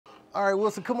All right,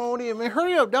 Wilson, come on in, man.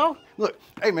 Hurry up, dog. Look,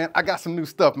 hey, man, I got some new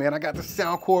stuff, man. I got the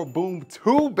Soundcore Boom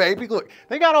 2, baby. Look,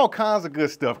 they got all kinds of good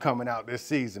stuff coming out this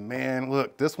season, man.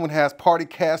 Look, this one has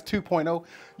PartyCast 2.0.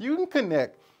 You can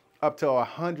connect up to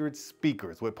 100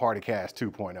 speakers with PartyCast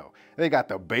 2.0. They got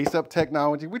the bass up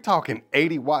technology. We're talking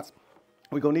 80 watts.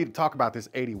 We're gonna need to talk about this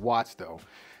 80 watts though.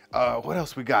 What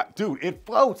else we got? Dude, it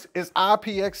floats. It's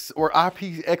IPX or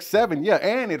IPX7, yeah,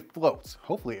 and it floats.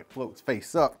 Hopefully it floats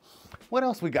face up. What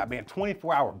else we got, man?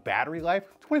 24-hour battery life,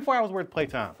 24 hours worth of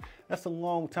playtime. That's a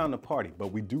long time to party,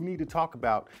 but we do need to talk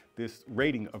about this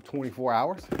rating of 24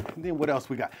 hours. And then what else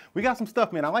we got? We got some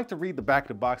stuff, man. I like to read the back of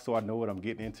the box so I know what I'm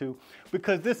getting into,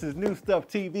 because this is New Stuff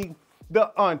TV,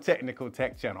 the Untechnical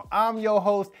Tech channel. I'm your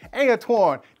host,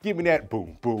 Antoine. Give me that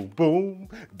boom, boom, boom,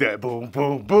 that boom,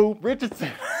 boom, boom,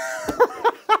 Richardson.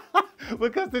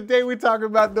 Because today we're talking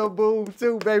about the Boom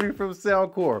 2, baby, from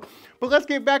Soundcore. But let's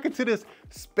get back into this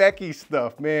specky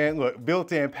stuff, man. Look,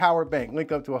 built-in power bank,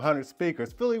 link up to 100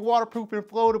 speakers, fully waterproof and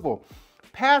floatable.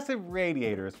 Passive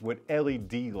radiators with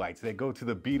LED lights that go to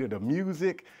the beat of the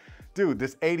music. Dude,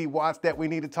 this 80 watts that we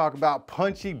need to talk about,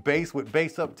 punchy bass with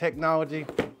bass up technology.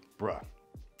 Bruh,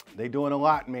 they doing a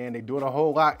lot, man. They doing a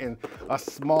whole lot in a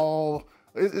small,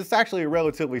 it's actually a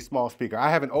relatively small speaker. I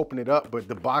haven't opened it up, but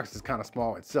the box is kind of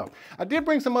small itself. I did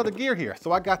bring some other gear here.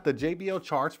 So I got the JBL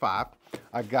Charge 5.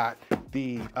 I got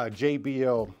the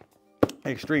JBL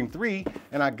Extreme 3,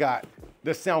 and I got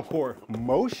the Soundcore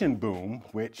Motion Boom,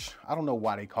 which I don't know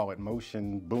why they call it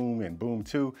Motion Boom and Boom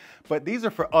 2, but these are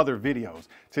for other videos.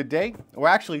 Today, or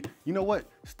actually, you know what?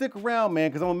 Stick around, man,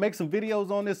 because I'm gonna make some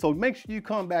videos on this, so make sure you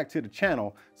come back to the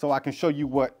channel so I can show you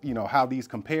what, how these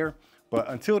compare. But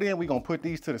until then, we're gonna put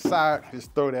these to the side.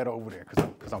 Just throw that over there,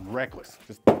 because I'm reckless.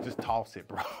 Just toss it,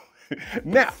 bro.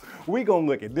 Now, we're gonna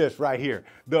look at this right here,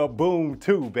 the Boom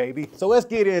 2, baby. So let's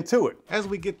get into it. As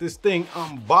we get this thing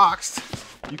unboxed,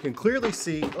 you can clearly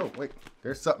see, oh wait,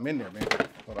 there's something in there, man.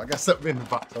 Hold on, I got something in the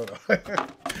box, hold on.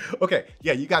 Okay,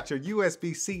 yeah, you got your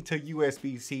USB-C to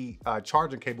USB-C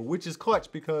charging cable, which is clutch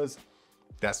because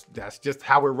that's just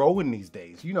how we're rolling these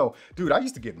days. Dude, I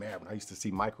used to get mad when I used to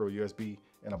see micro USB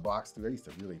in a box, dude. That used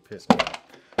to really piss me off.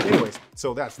 Anyways,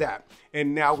 so that's that.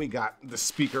 And now we got the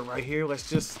speaker right here. Let's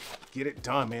just get it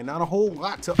done, man. Not a whole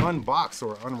lot to unbox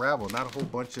or unravel. Not a whole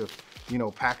bunch of,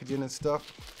 packaging and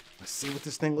stuff. Let's see what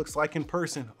this thing looks like in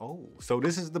person. Oh, so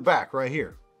this is the back right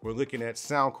here. We're looking at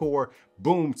Soundcore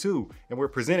Boom 2, and we're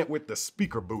presented with the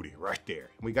speaker booty right there.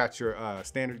 We got your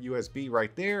standard USB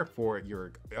right there for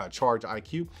your Charge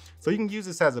IQ. So you can use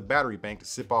this as a battery bank to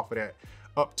sip off of that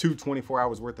up to 24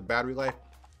 hours worth of battery life.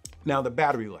 Now the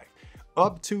battery life,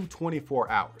 up to 24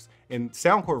 hours. And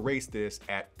Soundcore rates this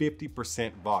at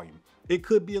 50% volume. It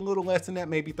could be a little less than that,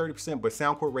 maybe 30%, but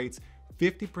Soundcore rates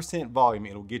 50% volume,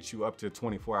 it'll get you up to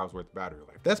 24 hours worth of battery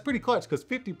life. That's pretty clutch because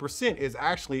 50% is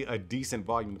actually a decent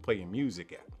volume to play your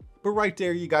music at. But right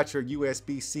there, you got your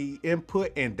USB-C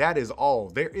input, and that is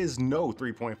all. There is no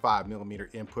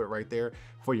 3.5mm input right there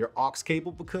for your aux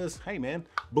cable because, hey man,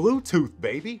 Bluetooth,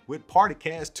 baby, with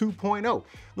PartyCast 2.0.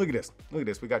 Look at this, look at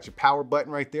this. We got your power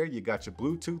button right there. You got your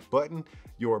Bluetooth button,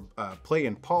 your play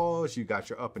and pause. You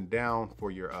got your up and down for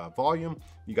your volume.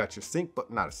 You got your sync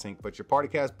button, not a sync, but your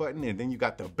PartyCast button, and then you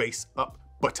got the bass up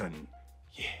button.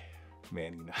 Yeah,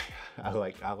 man, I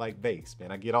like bass,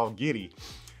 man. I get all giddy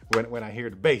when I hear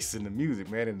the bass in the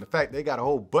music, man. And the fact they got a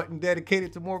whole button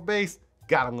dedicated to more bass,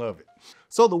 gotta love it.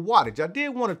 So the wattage, I did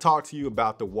want to talk to you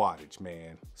about the wattage,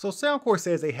 man. So Soundcore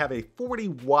says they have a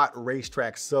 40-watt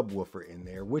racetrack subwoofer in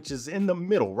there, which is in the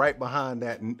middle, right behind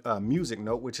that music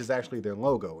note, which is actually their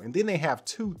logo. And then they have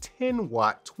two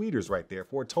 10-watt tweeters right there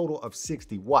for a total of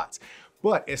 60 watts.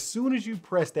 But as soon as you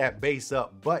press that bass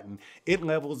up button, it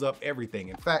levels up everything.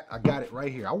 In fact, I got it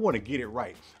right here. I want to get it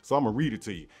right, so I'm gonna read it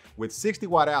to you. With 60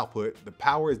 watt output, the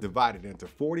power is divided into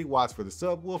 40 watts for the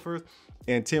subwoofers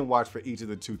and 10 watts for each of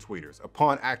the two tweeters.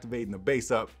 Upon activating the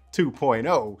bass up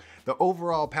 2.0, the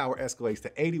overall power escalates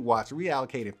to 80 watts,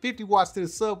 reallocating 50 watts to the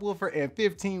subwoofer and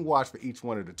 15 watts for each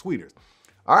one of the tweeters.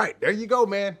 All right, there you go,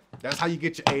 man. That's how you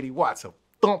get your 80 watts. So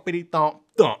thumpity thump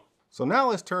thump. So now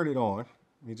let's turn it on.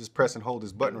 You just press and hold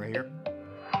this button right here.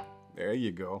 There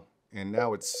you go. And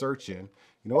now it's searching.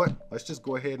 You know what? Let's just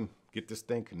go ahead and get this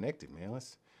thing connected, man.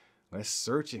 Let's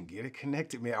search and get it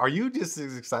connected, man. Are you just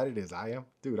as excited as I am?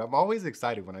 Dude, I'm always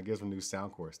excited when I get some new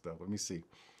Soundcore stuff. Let me see.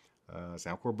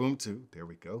 Soundcore Boom 2. There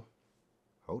we go.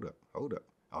 Hold up, hold up.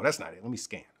 Oh, that's not it. Let me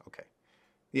scan. Okay.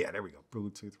 Yeah, there we go.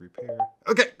 Bluetooth repair.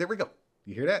 Okay, there we go.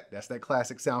 You hear that? That's that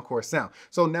classic Soundcore sound.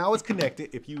 So now it's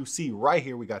connected. If you see right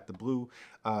here, we got the blue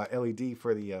LED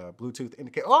for the Bluetooth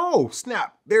indicator. Oh,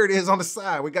 snap. There it is on the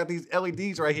side. We got these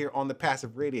LEDs right here on the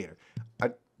passive radiator.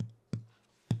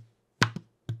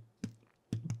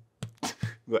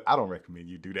 Look, I don't recommend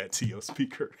you do that to your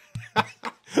speaker.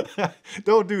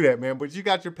 Don't do that, man. But you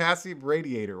got your passive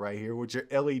radiator right here with your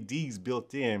LEDs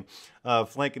built in,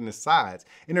 flanking the sides.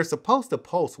 And they're supposed to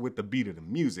pulse with the beat of the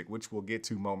music, which we'll get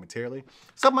to momentarily.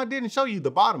 Something I didn't show you,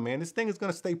 the bottom, man. This thing is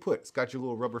going to stay put. It's got your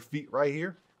little rubber feet right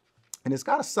here. And it's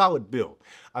got a solid build.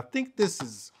 I think this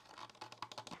is...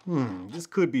 this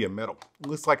could be a metal. It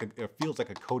looks like it feels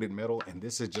like a coated metal, and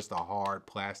this is just a hard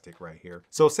plastic right here.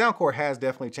 So Soundcore has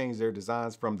definitely changed their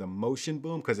designs from the motion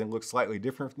boom because it looks slightly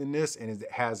different than this, and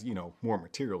it has, you know, more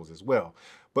materials as well.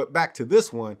 But back to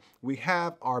this one, we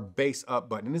have our bass up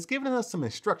button, and it's giving us some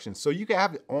instructions. So you can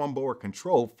have onboard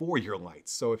control for your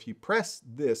lights. So if you press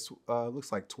this,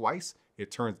 looks like twice,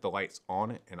 it turns the lights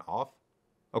on and off.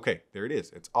 Okay, there it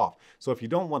is, it's off. So if you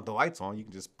don't want the lights on, you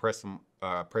can just press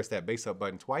that bass up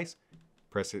button twice,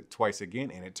 press it twice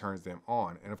again, and it turns them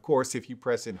on. And of course, if you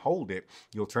press and hold it,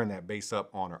 you'll turn that bass up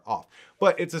on or off.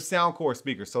 But it's a Soundcore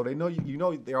speaker, so they know you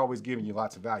know they're always giving you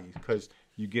lots of value because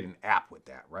you get an app with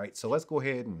that, right? So let's go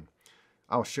ahead and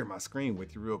I'll share my screen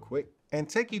with you real quick and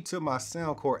take you to my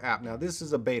Soundcore app. Now this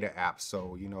is a beta app,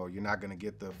 so you know you're not gonna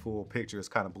get the full picture. It's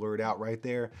kind of blurred out right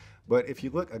there. But if you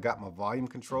look, I got my volume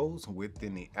controls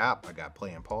within the app. I got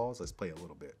play and pause. Let's play a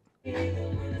little bit.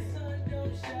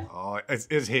 Oh,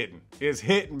 it's hitting. It's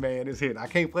hitting, man. It's hitting. I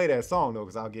can't play that song though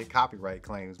because I'll get copyright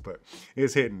claims, but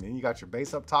it's hitting. And you got your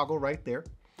bass up toggle right there.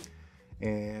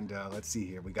 And let's see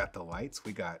here. We got the lights.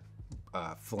 We got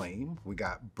flame. We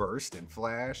got burst and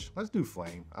flash. Let's do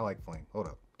flame. I like flame. Hold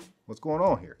up. What's going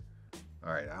on here?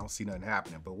 All right, I don't see nothing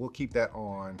happening, but we'll keep that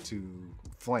on to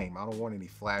flame. I don't want any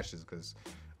flashes because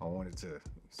I don't want it to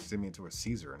send me into a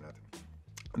Caesar or nothing.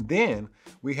 And then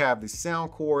we have the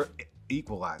Soundcore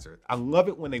equalizer. I love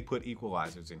it when they put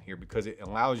equalizers in here because it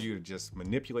allows you to just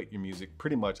manipulate your music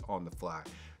pretty much on the fly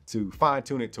to fine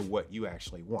tune it to what you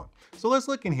actually want. So let's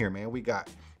look in here, man. We got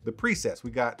the presets.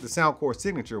 We got the Soundcore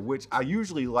signature, which I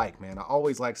usually like, man. I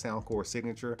always like Soundcore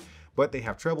signature, but they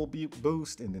have treble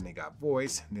boost, and then they got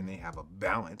voice, and then they have a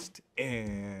balanced,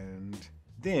 and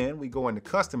then we go into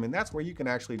custom, and that's where you can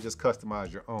actually just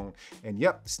customize your own. And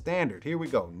yep, standard, here we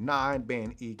go,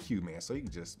 9-band EQ, man. So you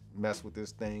can just mess with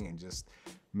this thing and just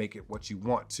make it what you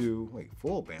want to. Wait,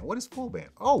 full band, what is full band?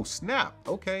 Oh, snap,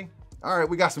 okay. All right,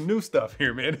 we got some new stuff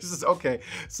here, man. This is okay.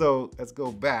 So let's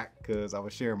go back because I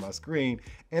was sharing my screen.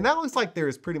 And that looks like there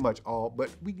is pretty much all, but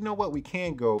you know what? We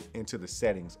can go into the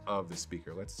settings of the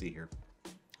speaker. Let's see here.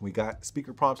 We got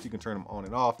speaker prompts. You can turn them on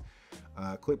and off.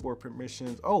 Clipboard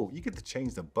permissions. Oh, you get to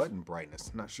change the button brightness.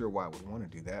 I'm not sure why I would want to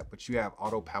do that, but you have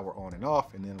auto power on and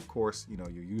off. And then of course, you know,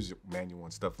 your user manual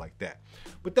and stuff like that.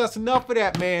 But that's enough of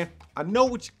that, man. I know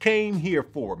what you came here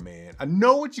for, man. I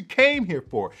know what you came here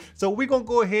for. So we're going to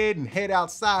go ahead and head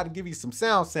outside and give you some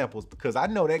sound samples because I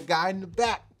know that guy in the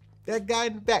back. That guy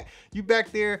in the back, you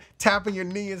back there tapping your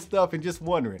knee and stuff and just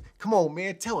wondering, come on,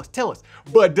 man, tell us.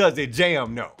 But does it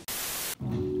jam? No.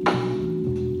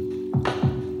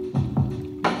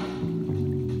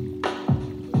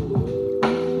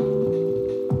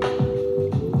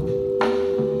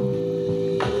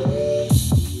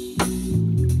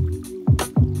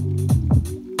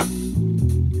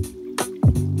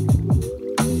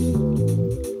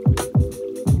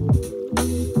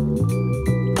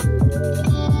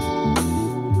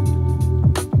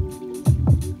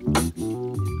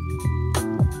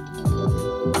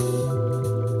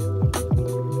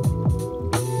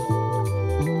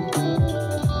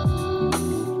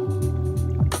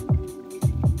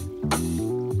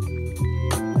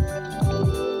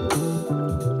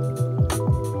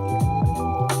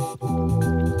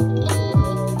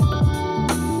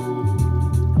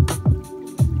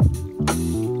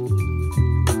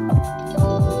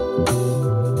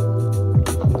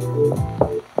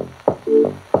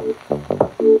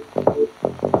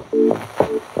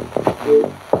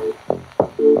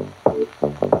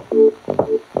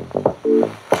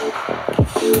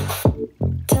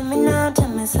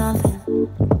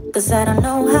 Cause I don't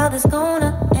know how this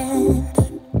gonna end.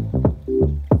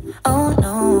 Oh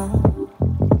no.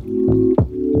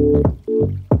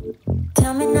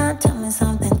 Tell me now, tell me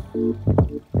something.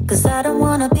 Cause I don't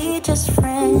wanna be just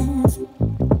friends.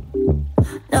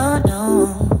 No,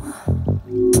 no.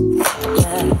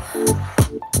 Yeah.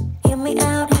 Hear me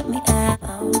out, hit me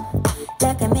out.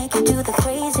 That can make you do the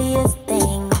craziest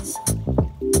things.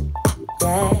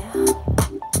 Yeah.